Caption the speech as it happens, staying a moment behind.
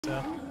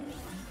So.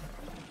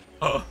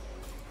 Oh.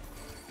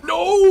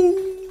 No!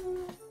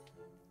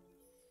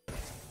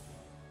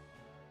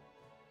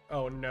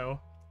 Oh no.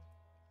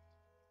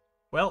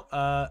 Well,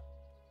 I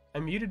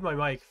muted my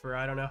mic for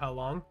I don't know how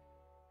long.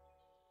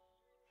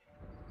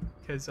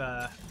 Because,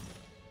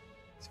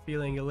 it's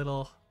feeling a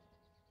little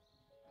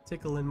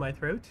tickle in my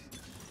throat.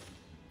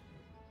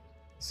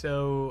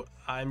 So,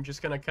 I'm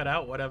just gonna cut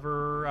out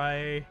whatever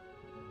I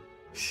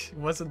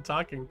wasn't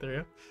talking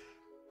through.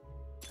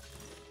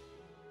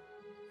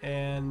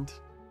 And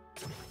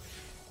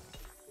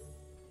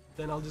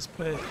then I'll just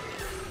put,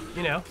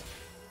 you know.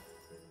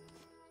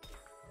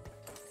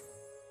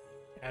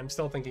 I'm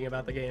still thinking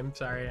about the game.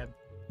 Sorry, I'm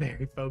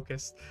very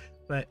focused.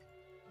 But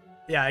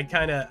yeah, I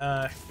kind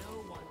of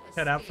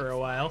cut out for a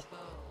while.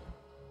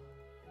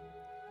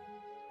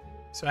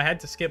 So I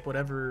had to skip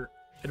whatever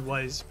it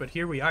was, but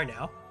here we are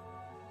now.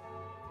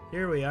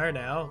 Here we are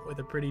now with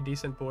a pretty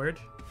decent board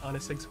on a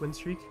 6-win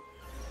streak.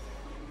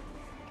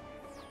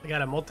 I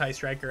got a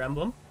multi-striker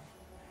emblem.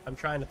 I'm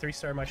trying to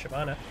 3-star my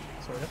Shyvana,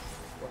 sort of,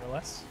 more or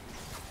less.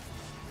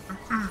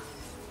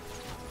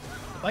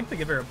 I'd like to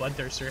give her a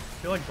Bloodthirster. I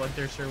feel like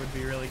Bloodthirster would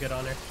be really good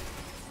on her.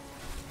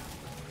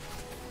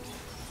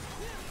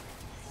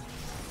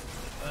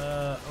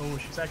 Oh,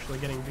 she's actually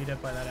getting beat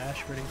up by that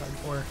Ashe pretty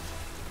hardcore.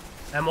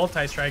 That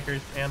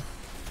multi-strikers, man.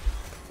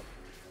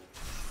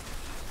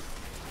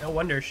 No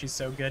wonder she's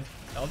so good.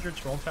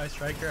 Eldritch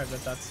multi-striker, I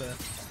bet that's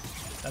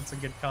a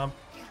good comp.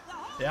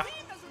 Yeah.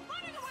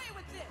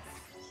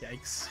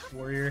 Yikes.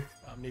 Warrior,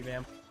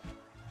 Omnivamp.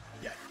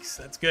 Yikes,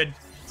 that's good.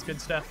 That's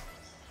good stuff.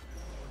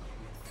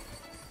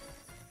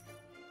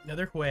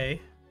 Another Hui,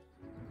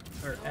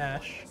 or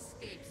Ashe.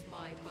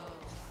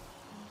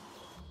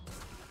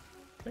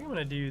 I think I'm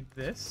gonna do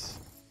this.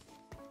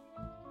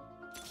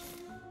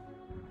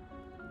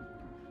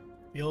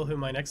 Feel who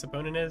my next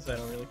opponent is, I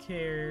don't really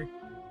care.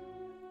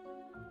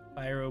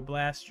 Pyro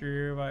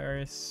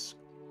Virus.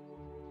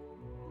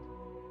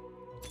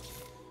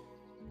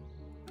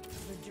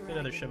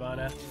 Another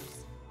Shyvana.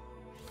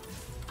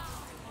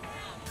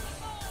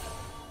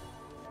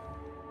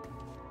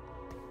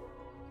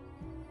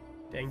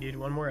 Dang, dude,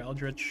 one more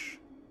Eldritch.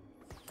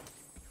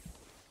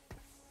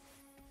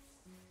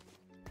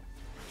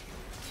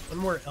 One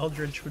more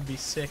Eldritch would be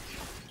sick.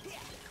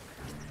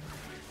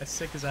 As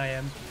sick as I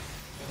am.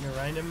 In a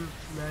random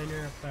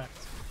minor effect.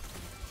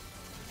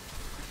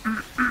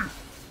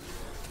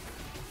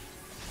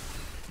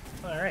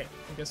 Alright,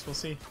 I guess we'll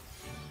see.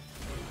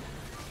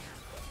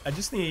 I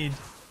just need,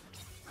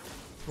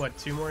 what,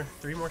 3 more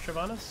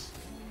Shyvanas?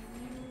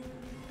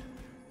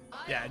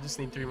 Yeah, I just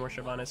need 3 more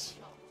Shyvanas.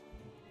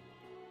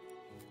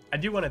 I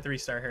do want to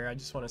 3-star her, I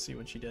just want to see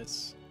what she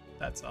does.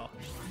 That's all.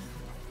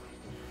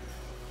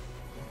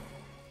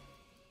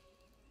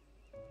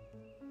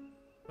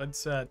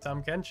 Let's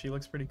Tom Kent, she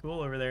looks pretty cool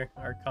over there.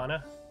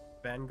 Arcana,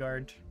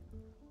 Vanguard.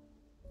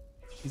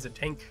 She's a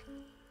tank.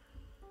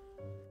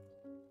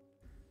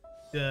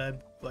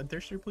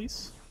 Bloodthirster,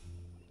 please.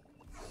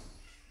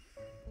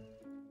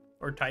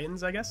 Or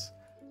Titans, I guess.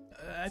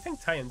 I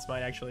think Titans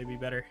might actually be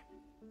better.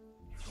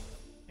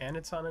 And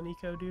it's on an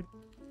eco, dude.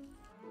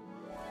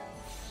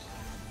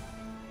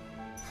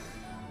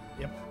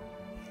 Yep.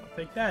 I'll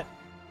take that.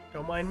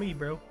 Don't mind me,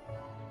 bro.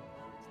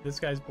 This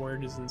guy's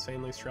board is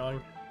insanely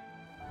strong.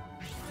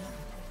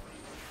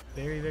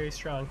 Very, very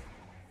strong.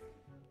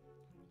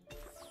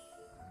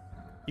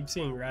 Keep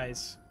seeing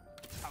Rise.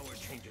 Power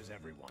changes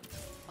everyone.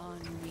 On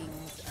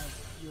wings of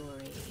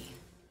fury.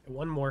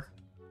 One more.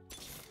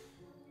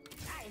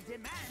 I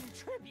demand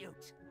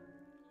tribute.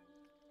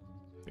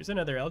 There's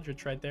another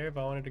Eldritch right there if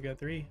I wanted to go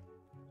 3.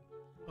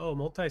 Oh,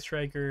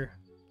 multi-striker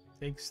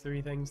takes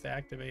 3 things to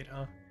activate,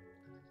 huh?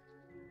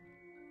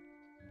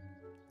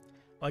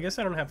 Well, I guess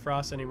I don't have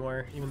Frost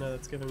anymore, even though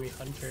that's giving me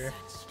Hunter.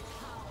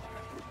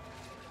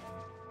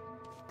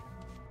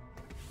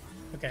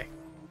 Okay.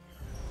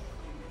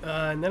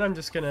 And then I'm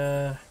just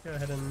gonna go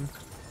ahead and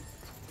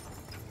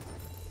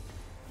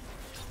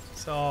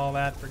sell all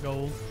that for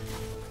gold.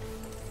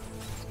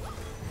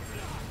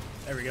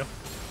 There we go.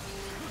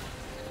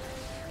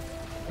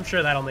 I'm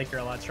sure that'll make her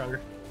a lot stronger.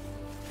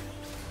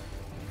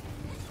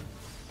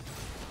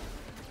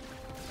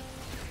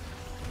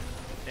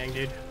 Dang,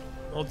 dude.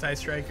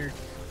 Multi-striker.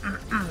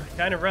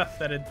 Kind of rough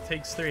that it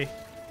takes 3.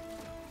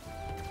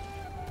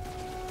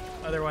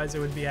 Otherwise, it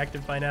would be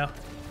active by now.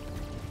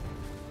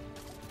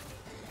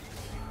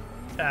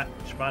 Ah,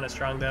 Shyvana's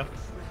strong though.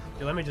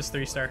 Dude, let me just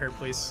 3-star her,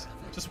 please.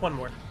 Just one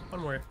more.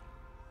 One more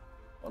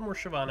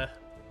Shyvana.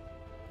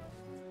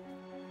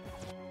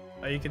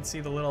 Oh, you can see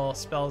the little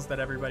spells that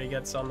everybody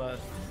gets on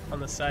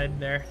the side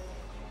there.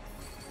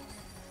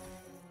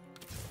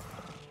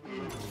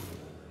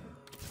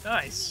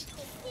 Nice.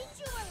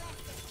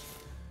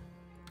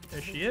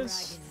 There she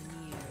is.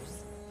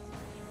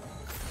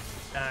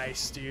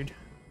 Nice, dude.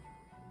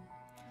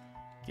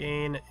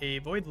 Gain a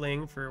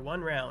Voidling for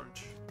 1 round.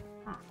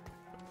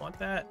 Want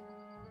that?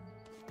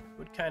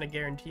 Would kind of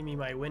guarantee me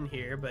my win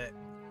here, but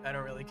I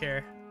don't really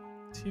care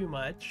too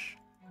much.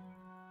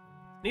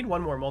 Need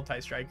one more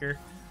multi-striker.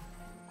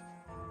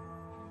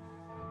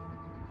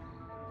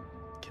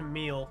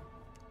 Camille,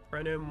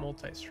 Reno,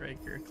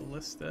 Multi-Striker,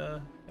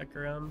 Callista,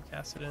 Ekarim,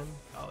 Cassidon,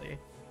 Kali.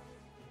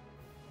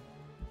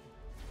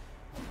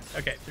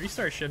 Okay,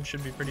 3-star Shyv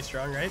should be pretty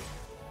strong, right?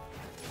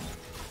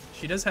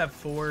 She does have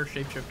 4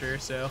 Shapeshifter,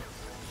 so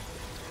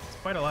it's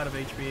quite a lot of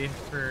HP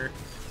for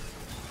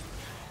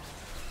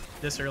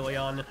this early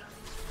on.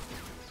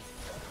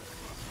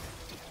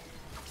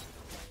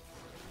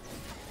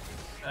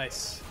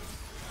 Nice.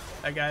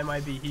 That guy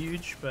might be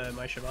huge, but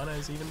my Shyvana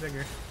is even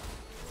bigger.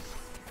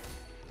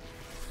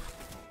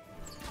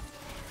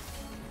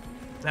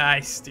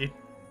 Nice, dude.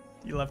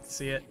 You love to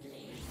see it.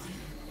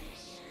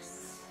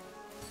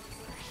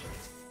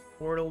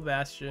 Portal,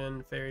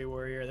 Bastion, Fairy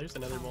Warrior. There's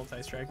another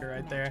multi-striker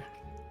right there.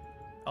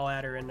 I'll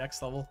add her in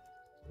next level.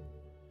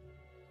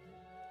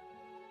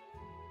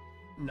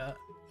 No.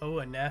 Oh,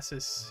 a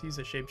Nasus. He's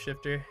a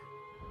shapeshifter.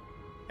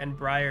 And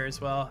Briar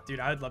as well. Dude,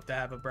 I would love to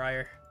have a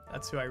Briar.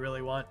 That's who I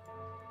really want.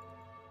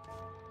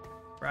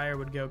 Briar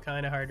would go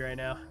kind of hard right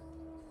now.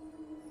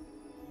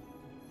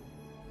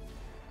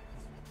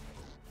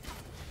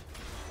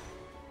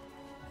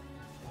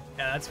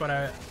 Yeah, that's what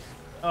I...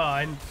 Oh,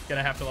 I'm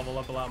gonna have to level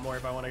up a lot more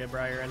if I want to get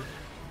Briar in.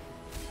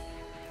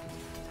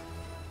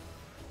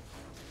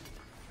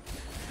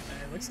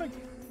 It looks like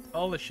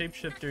all the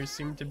shapeshifters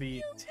seem to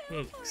be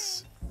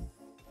tanks.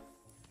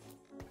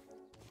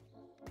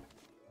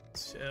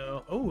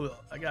 So, oh,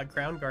 I got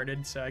ground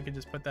guarded, so I could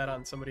just put that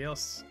on somebody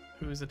else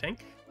who is a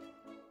tank.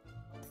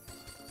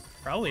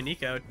 Probably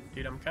Nico.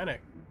 Dude, I'm kind of...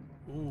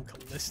 Ooh,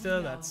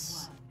 Callista,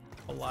 that's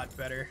a lot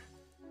better.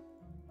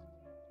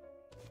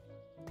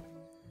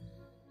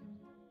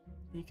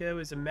 Nico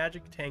is a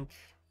magic tank,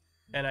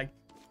 and I'm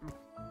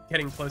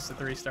getting close to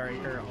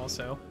 3-starring her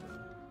also.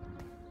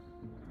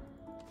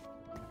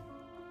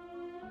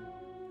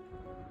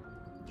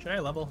 Should I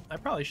level? I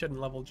probably shouldn't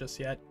level just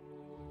yet.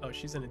 Oh,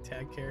 she's an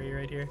attack carry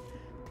right here.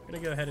 I'm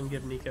gonna go ahead and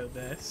give Nico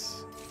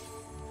this.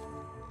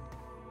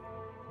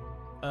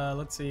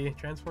 Let's see.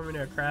 Transform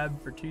into a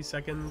crab for 2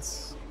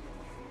 seconds.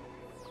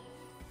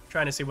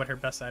 Trying to see what her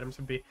best items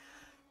would be.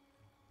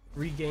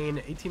 Regain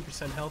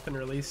 18% health and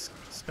release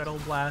Scuttle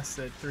Blast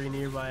at 3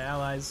 nearby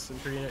allies and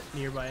 3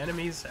 nearby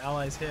enemies.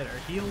 Allies hit are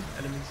healed,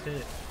 enemies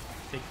hit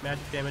take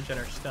magic damage and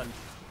are stunned.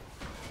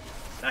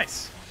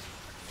 Nice.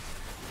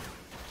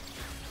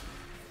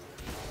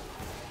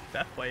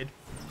 Deathblade.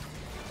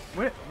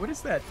 What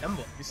is that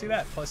emblem? You see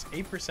that? Plus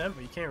 8%,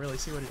 but you can't really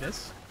see what it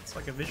is. It's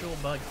like a visual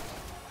bug.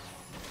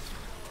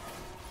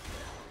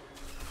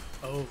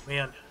 Oh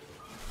man,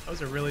 that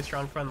was a really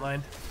strong front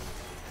line.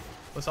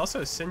 There's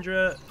also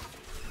Syndra.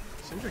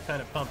 Syndra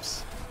kind of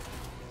pumps.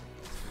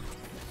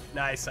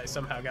 Nice, I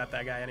somehow got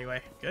that guy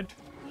anyway. Good.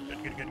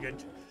 Good, good, good,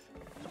 good.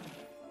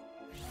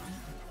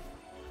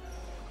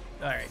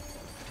 Alright.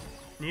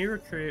 New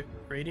recruit,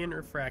 Radiant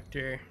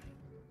Refractor,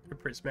 or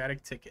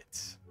Prismatic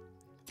Tickets.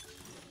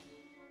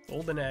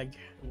 Golden Egg.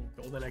 Ooh,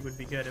 Golden Egg would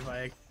be good if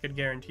I could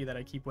guarantee that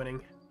I keep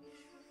winning.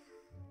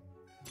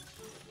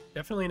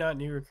 Definitely not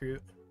new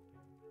recruit.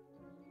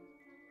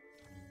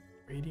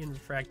 Radiant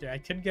Refractor. I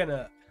could give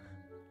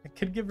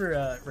her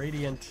a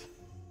Radiant.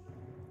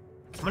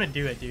 I'm gonna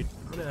do it, dude.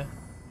 I'm gonna...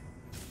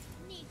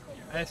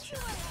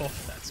 Oh,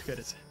 that's good.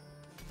 It's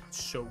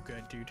so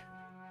good, dude.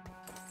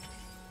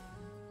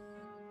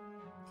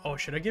 Oh,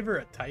 should I give her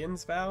a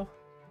Titan's Vow?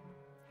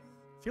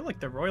 I feel like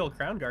the Royal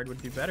Crown Guard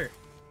would be better.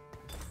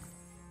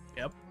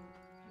 Yep.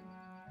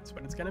 That's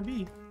what it's gonna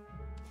be.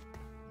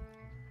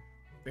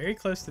 Very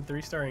close to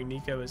 3-starring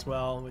Nico as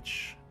well,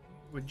 which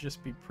would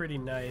just be pretty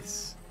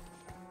nice.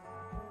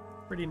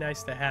 Pretty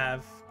nice to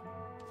have.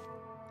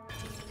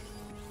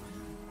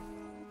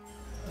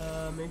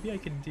 Maybe I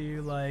could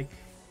do like...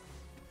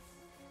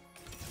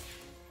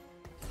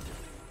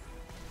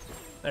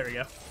 There we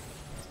go.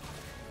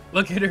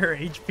 Look at her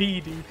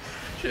HP, dude.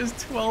 She has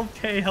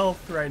 12k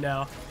health right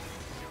now.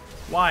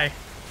 Why?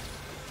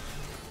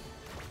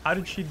 How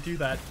did she do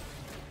that?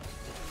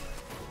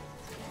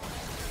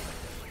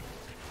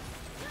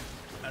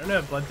 I don't know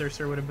if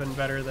Bloodthirster would have been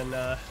better than...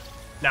 No.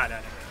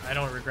 I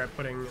don't regret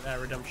putting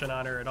that redemption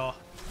on her at all.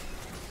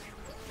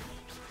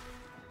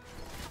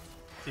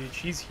 Dude,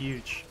 she's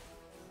huge.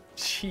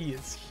 She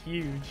is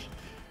huge.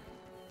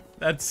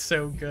 That's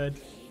so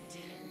good.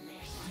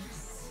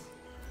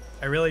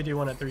 I really do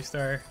want a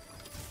 3-star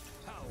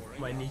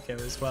my Nico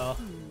as well.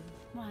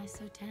 Why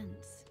so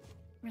tense?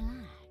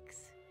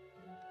 Relax.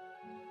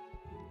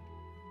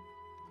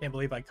 Can't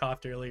believe I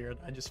coughed earlier.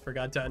 I just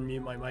forgot to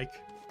unmute my mic.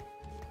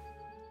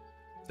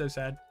 So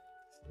sad.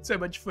 So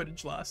much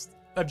footage lost.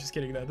 I'm just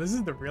kidding though. This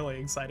is the really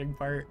exciting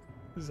part.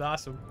 This is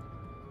awesome.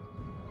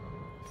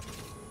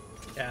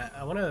 Yeah,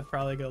 I want to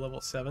probably go level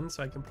 7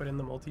 so I can put in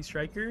the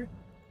multi-striker.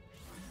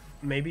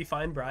 Maybe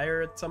find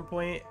Briar at some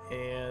point,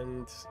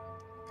 and...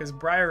 Because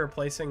Briar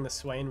replacing the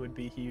Swain would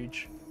be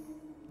huge.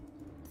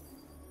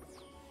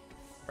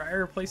 Briar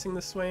replacing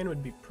the Swain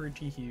would be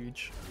pretty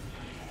huge.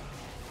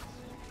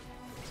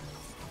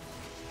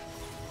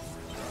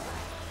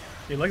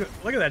 Dude, look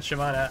at that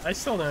Shyvana. I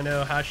still don't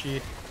know how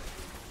she...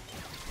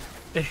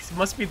 It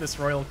must be this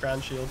Royal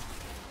Crown Shield.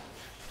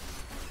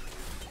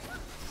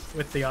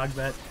 with the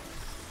augment.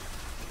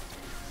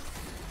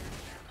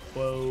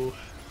 Whoa.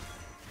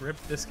 Rip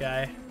this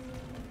guy.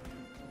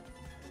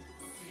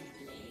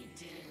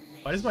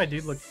 Why does my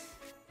dude look...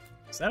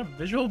 Is that a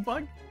visual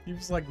bug? He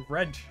was like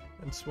red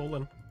and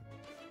swollen.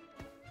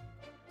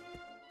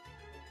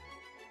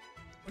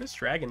 What does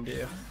Dragon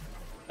do?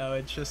 Oh,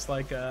 it's just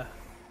like a...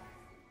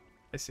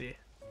 I see.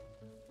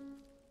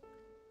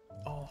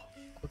 Oh,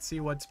 let's see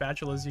what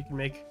spatulas you can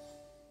make.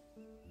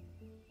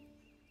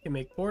 You can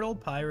make Portal,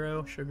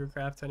 Pyro,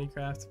 Sugarcraft,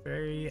 Honeycraft,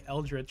 Fairy,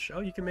 Eldritch. Oh,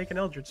 you can make an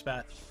Eldritch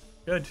spat.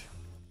 Good.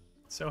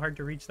 It's so hard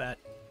to reach that.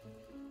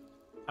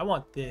 I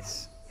want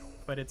this,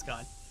 but it's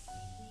gone.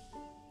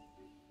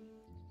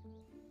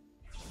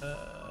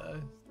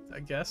 I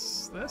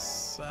guess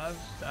this?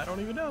 I don't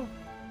even know.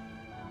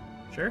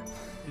 Sure.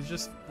 He's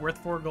just worth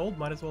 4 gold.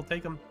 Might as well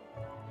take him.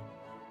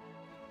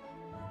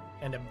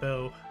 And a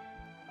bow.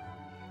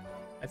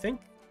 I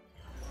think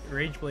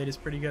Rageblade is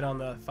pretty good on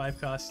the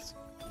 5 cost.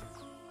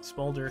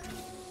 Smolder.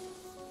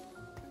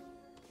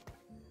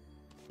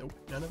 Nope,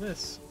 none of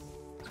this.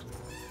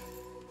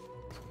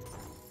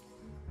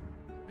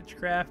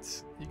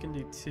 Witchcraft, you can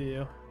do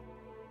 2.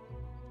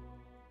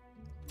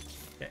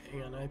 Okay,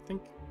 hang on, I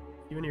think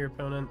you and your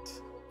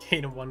opponent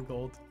gain 1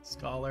 gold.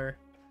 Scholar,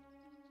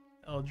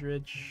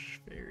 Eldritch,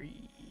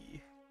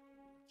 Fairy.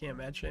 Can't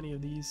match any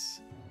of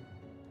these.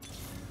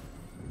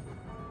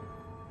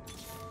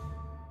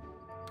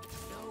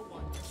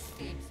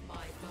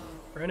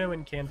 Chrono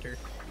Incanter.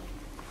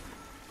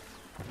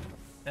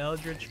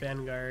 Eldritch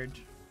Vanguard.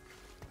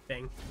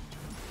 Dang.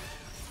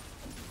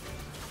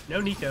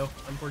 No Nico,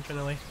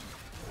 unfortunately.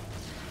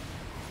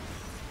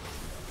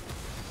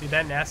 Dude,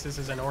 that Nasus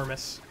is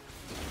enormous.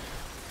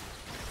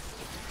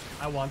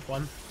 I want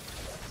one.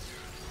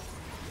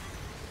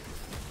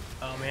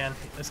 Oh man,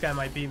 this guy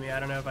might beat me. I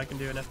don't know if I can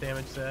do enough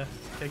damage to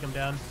take him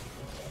down.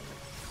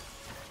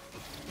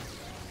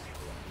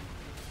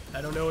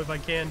 I don't know if I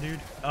can,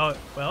 dude. Oh,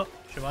 well,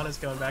 Shyvana's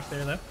going back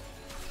there, though.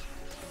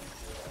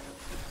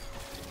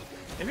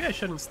 Maybe I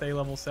shouldn't stay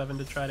level 7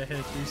 to try to hit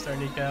a 3-star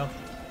Nico.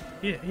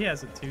 He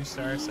has a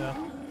 2-star, so...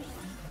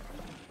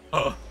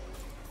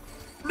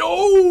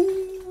 No!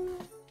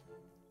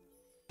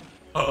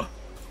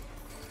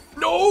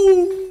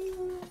 No!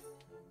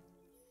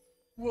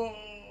 Whoa,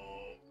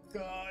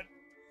 God.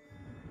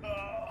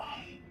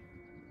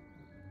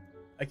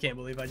 I can't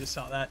believe I just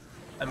saw that.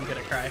 I'm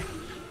gonna cry.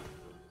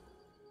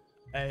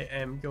 I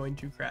am going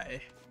to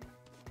cry.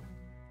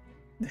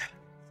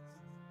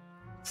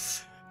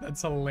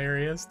 That's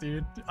hilarious,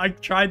 dude. I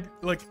tried,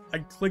 like, I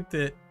clicked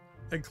it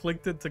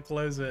to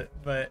close it,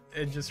 but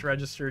it just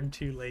registered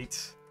too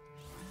late.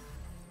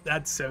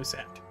 That's so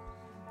sad.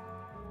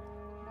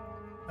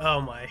 Oh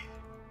my,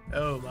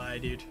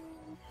 dude.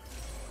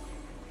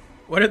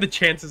 What are the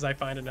chances I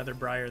find another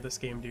Briar this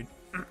game,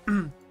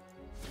 dude?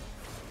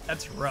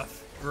 That's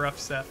rough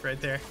stuff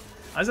right there.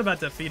 I was about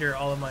to feed her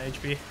all of my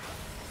HP.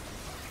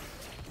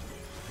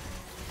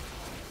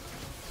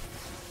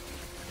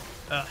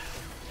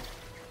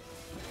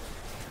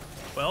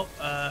 Well,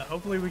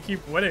 hopefully we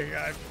keep winning.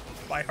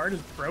 My heart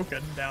is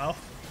broken now.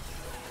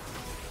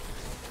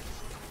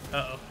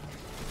 Uh-oh.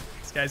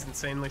 This guy's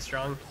insanely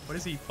strong. What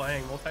is he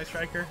playing?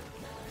 Multi-striker?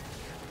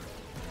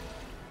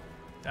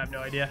 I have no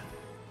idea.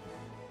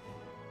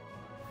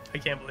 I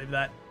can't believe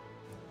that.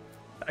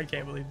 I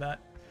can't believe that.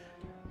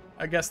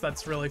 I guess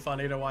that's really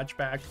funny to watch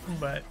back,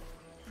 but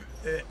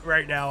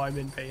right now I'm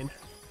in pain.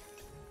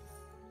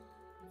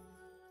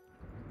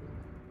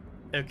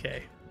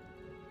 Okay.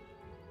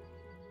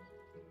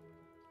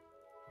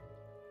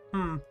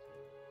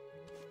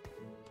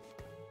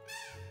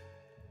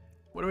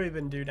 What do we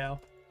even do now?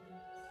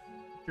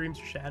 Dreams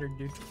are shattered,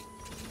 dude.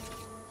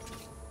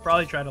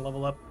 Probably try to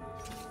level up.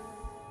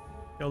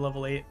 Go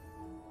level 8.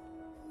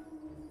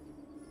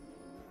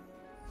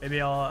 Maybe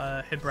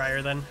I'll hit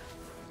Briar then.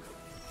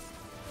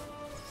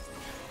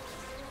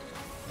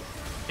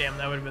 Damn,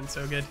 that would have been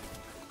so good.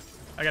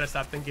 I gotta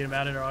stop thinking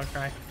about it or I'll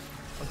cry.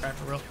 I'll cry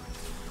for real.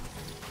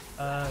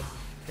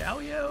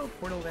 Galio,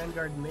 Portal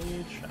Vanguard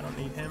Mage. I don't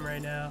need him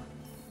right now.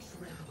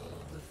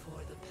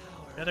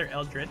 Another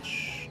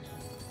Eldritch.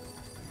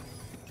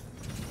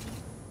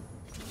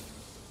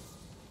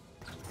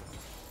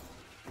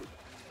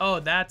 Oh,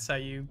 that's how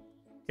you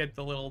get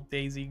the little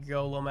Daisy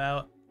Golem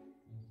out.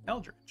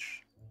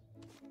 Eldritch.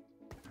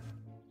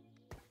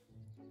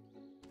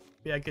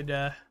 Yeah, I could,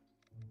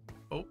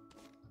 oh.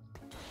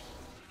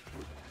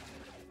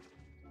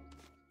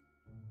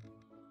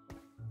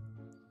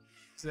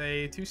 Is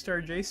a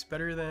 2-star Jace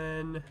better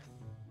than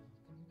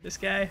this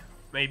guy?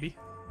 Maybe.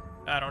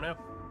 I don't know.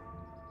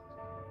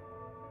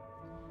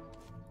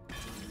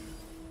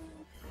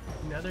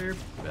 Another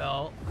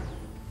belt.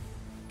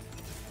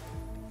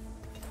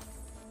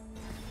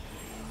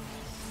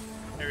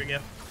 There we go.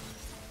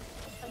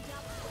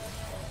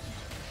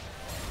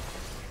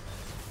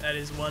 That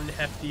is one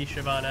hefty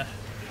Shyvana.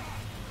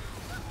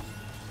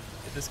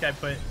 Did this guy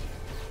put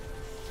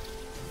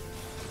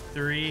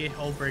 3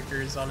 hull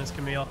breakers on his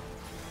Camille?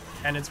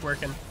 And it's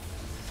working.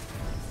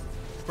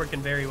 It's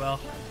working very well.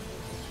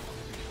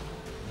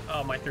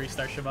 Oh, my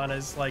 3-star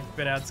Shyvana's like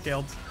been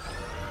outscaled.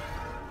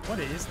 What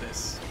is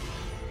this?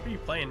 What are you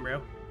playing,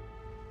 bro?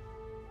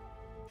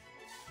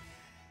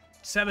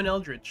 7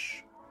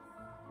 Eldritch.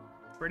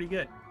 Pretty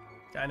good.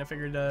 Kinda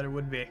figured that it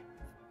would be.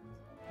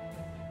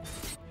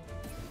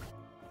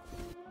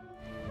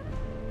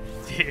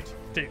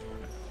 Dude.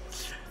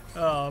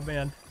 Oh,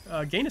 man.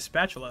 Gain a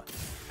spatula.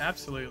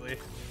 Absolutely.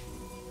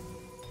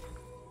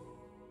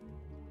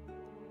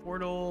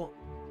 Portal.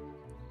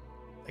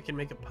 I can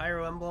make a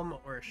pyro emblem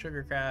or a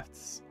sugar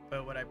crafts,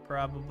 but what I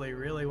probably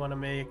really want to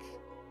make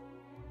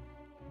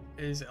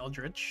is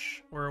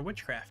Eldritch or a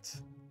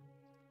witchcraft.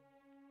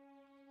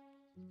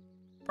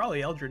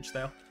 Probably Eldritch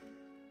though,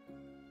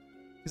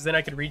 because then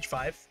I could reach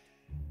 5.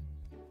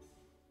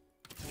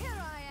 Here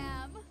I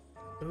am.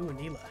 Ooh,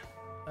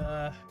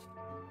 Neela.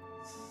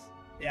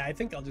 Yeah, I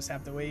think I'll just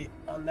have to wait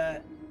on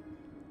that.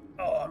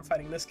 Oh, I'm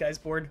fighting this guy's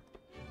board.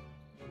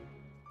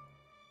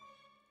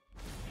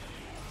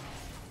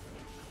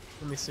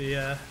 Let me see,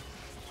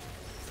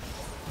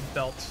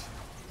 belt.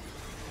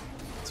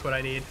 That's what I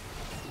need.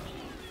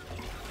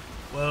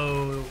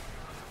 Whoa.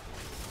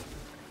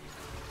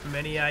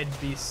 Many-eyed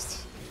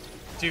beast.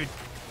 Dude.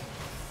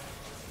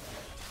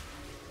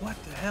 What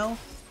the hell?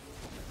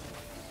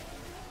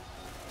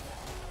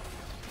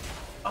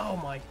 Oh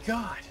my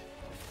god.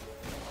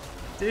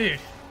 Dude.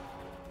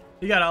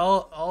 He got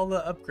all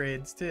the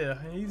upgrades too.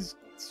 He's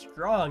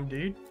strong,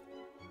 dude.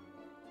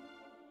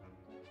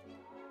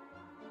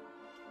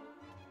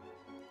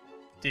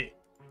 Dude,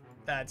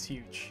 that's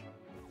huge.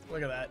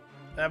 Look at that.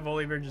 That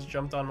Volibear just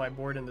jumped on my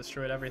board and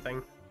destroyed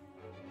everything.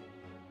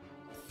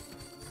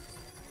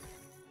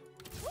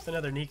 It's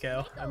another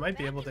Nico. I might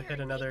be able to hit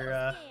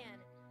another,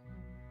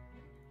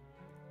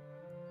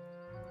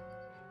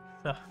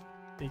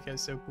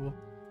 Nico's so cool.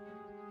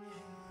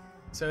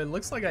 So it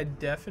looks like I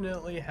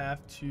definitely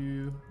have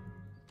to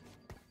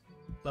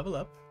level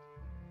up.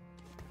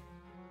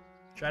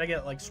 Try to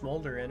get, like,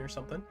 Smolder in or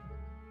something.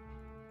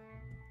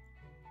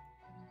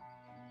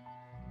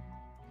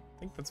 I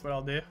think that's what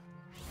I'll do.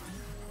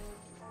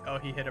 Oh,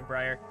 he hit a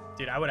Briar.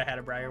 Dude, I would have had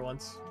a Briar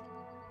once.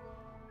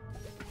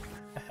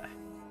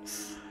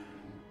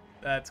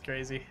 That's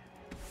crazy.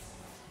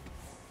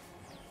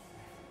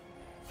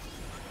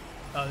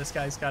 Oh, this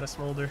guy's got a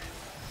Smolder.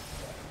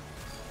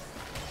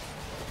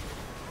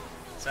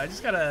 So I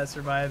just gotta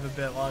survive a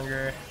bit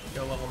longer,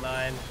 go level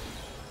 9.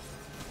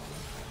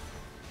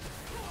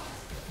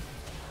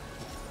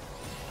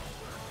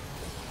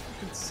 I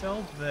could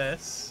sell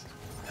this,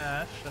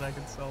 Ash, and I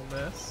could sell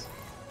this.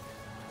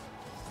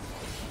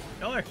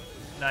 Killer!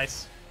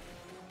 Nice.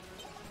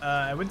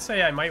 I would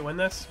say I might win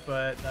this,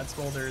 but that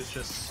Smolder is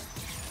just,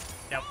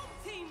 yep,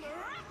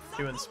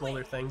 doing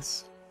Smolder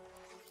things.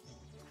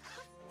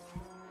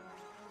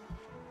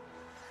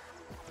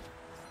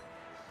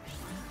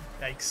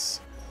 Yikes.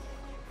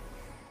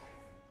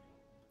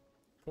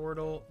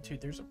 Portal.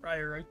 Dude, there's a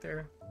Briar right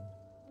there.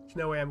 There's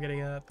no way I'm getting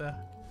that though.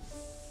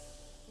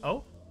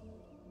 Oh?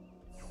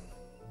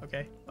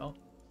 Okay, well.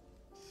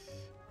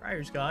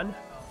 Briar's gone.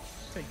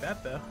 I'll take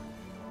that though.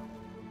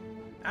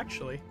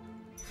 Actually.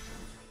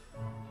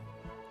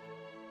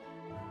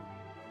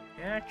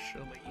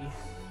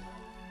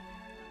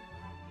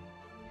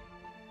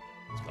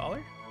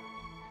 Scholar?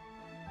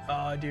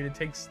 Oh, dude, it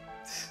takes...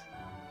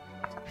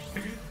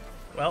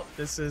 Well,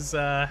 this is,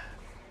 the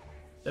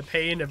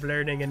pain of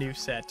learning a new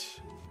set.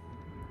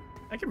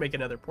 I can make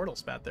another portal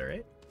spat there,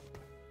 right?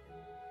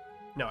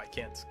 No, I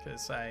can't,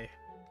 because I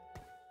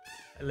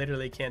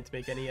literally can't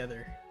make any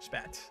other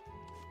spat.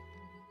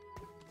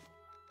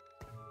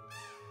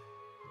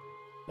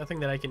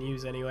 Nothing that I can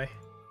use anyway.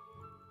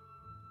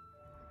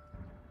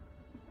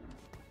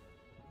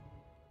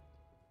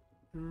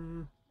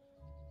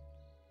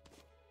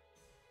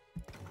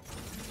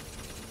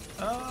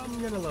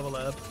 I'm gonna level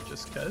up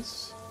just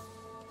cuz.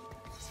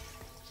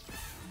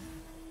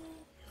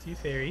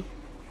 T-Fairy.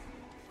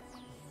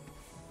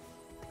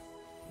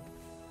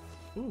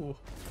 Ooh.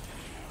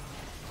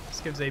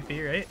 This gives AP,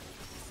 right?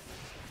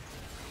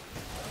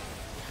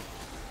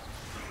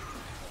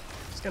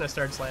 Just gonna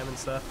start slamming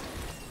stuff.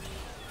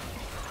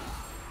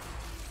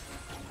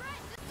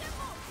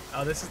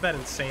 Oh, this is that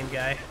insane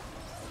guy.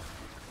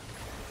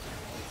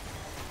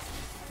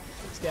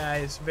 This guy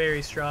is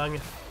very strong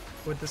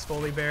with this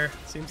Volibear.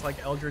 Seems like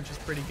Eldritch is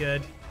pretty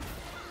good.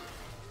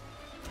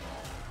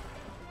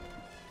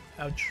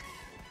 Ouch.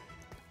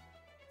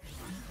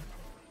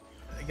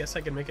 I guess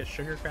I could make a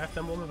Sugarcraft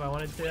emblem if I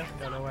wanted to. I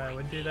don't know why I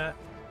would do that.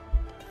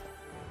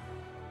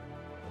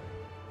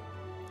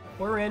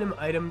 4 random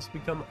items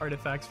become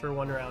artifacts for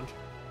 1 round.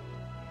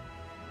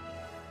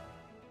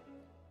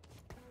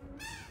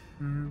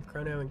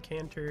 Chrono and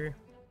Canter.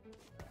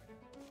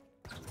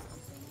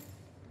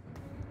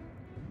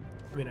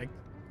 I mean,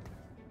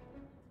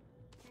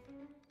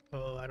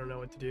 oh, I don't know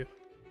what to do.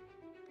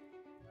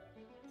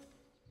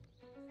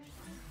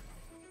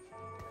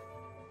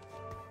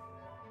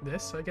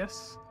 This, I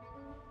guess?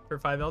 For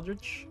 5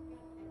 Eldritch?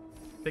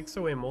 Takes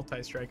away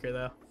Multi-Striker,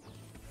 though.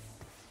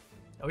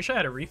 I wish I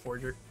had a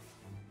Reforger.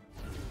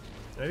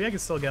 Maybe I could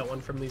still get one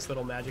from these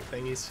little magic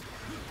thingies.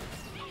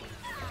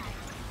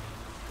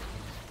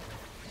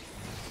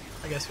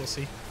 guess we'll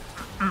see.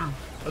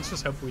 Let's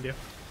just hope we do.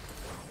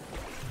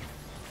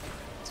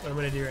 That's what I'm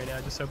gonna do right now.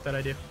 Just hope that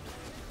I do.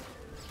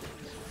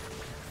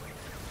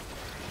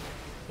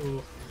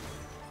 Ooh.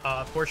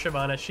 Poor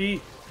Shyvana.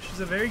 She's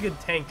a very good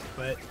tank,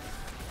 but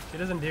she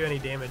doesn't do any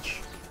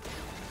damage.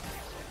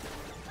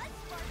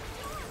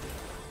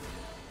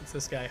 What's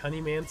this guy?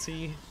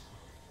 Honeymancy.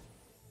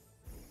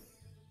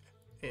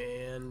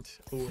 And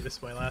ooh, this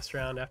is my last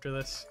round after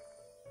this.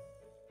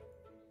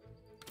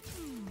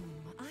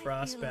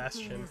 Frost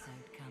Bastion.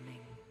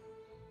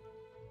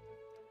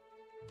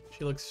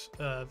 She looks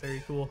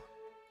very cool.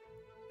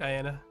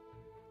 Diana.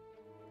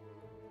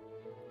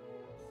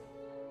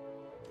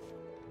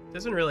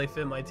 Doesn't really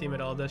fit my team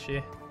at all, does she?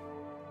 The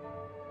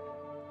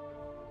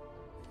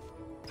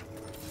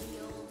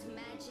old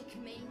magic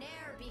may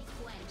ne'er be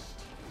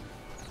quenched.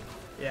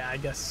 Yeah, I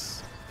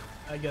guess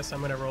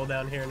I'm gonna roll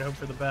down here and hope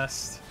for the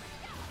best.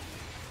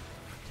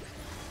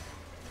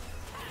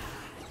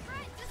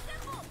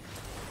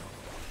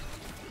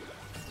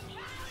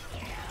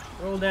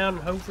 Roll down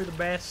and hope for the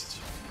best.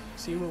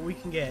 See what we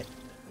can get.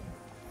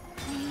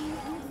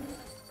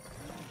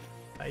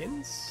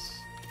 Titans?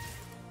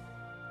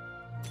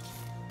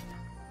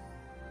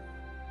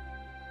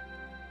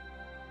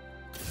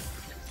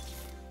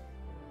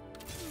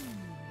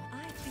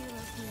 I feel a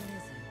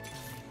blizzard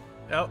coming.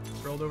 Oh,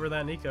 rolled over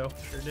that Nico.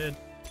 Sure did.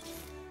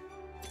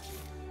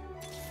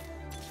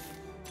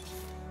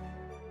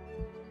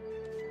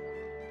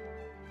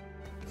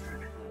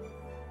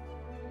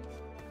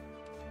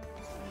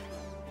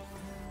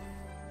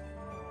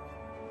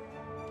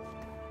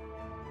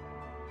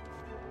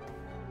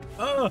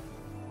 Oh!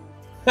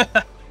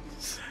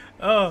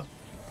 Oh!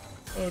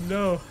 Oh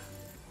no.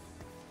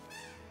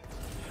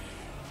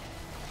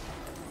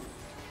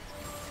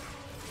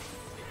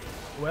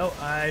 Well,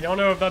 I don't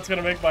know if that's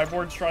gonna make my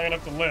board strong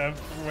enough to live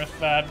with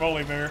that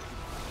Bully Bear.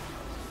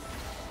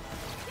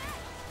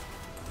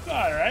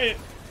 Alright.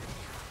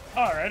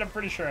 Alright, I'm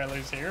pretty sure I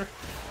lose here.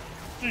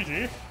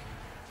 GG.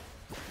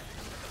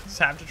 Just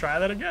have to try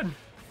that again.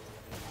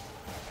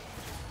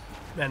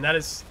 Man, that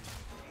is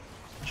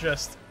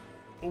just...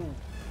 Ooh.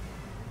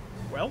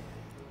 Well,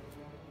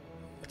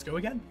 let's go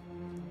again.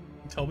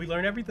 Until we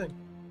learn everything.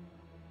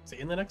 See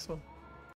you in the next one.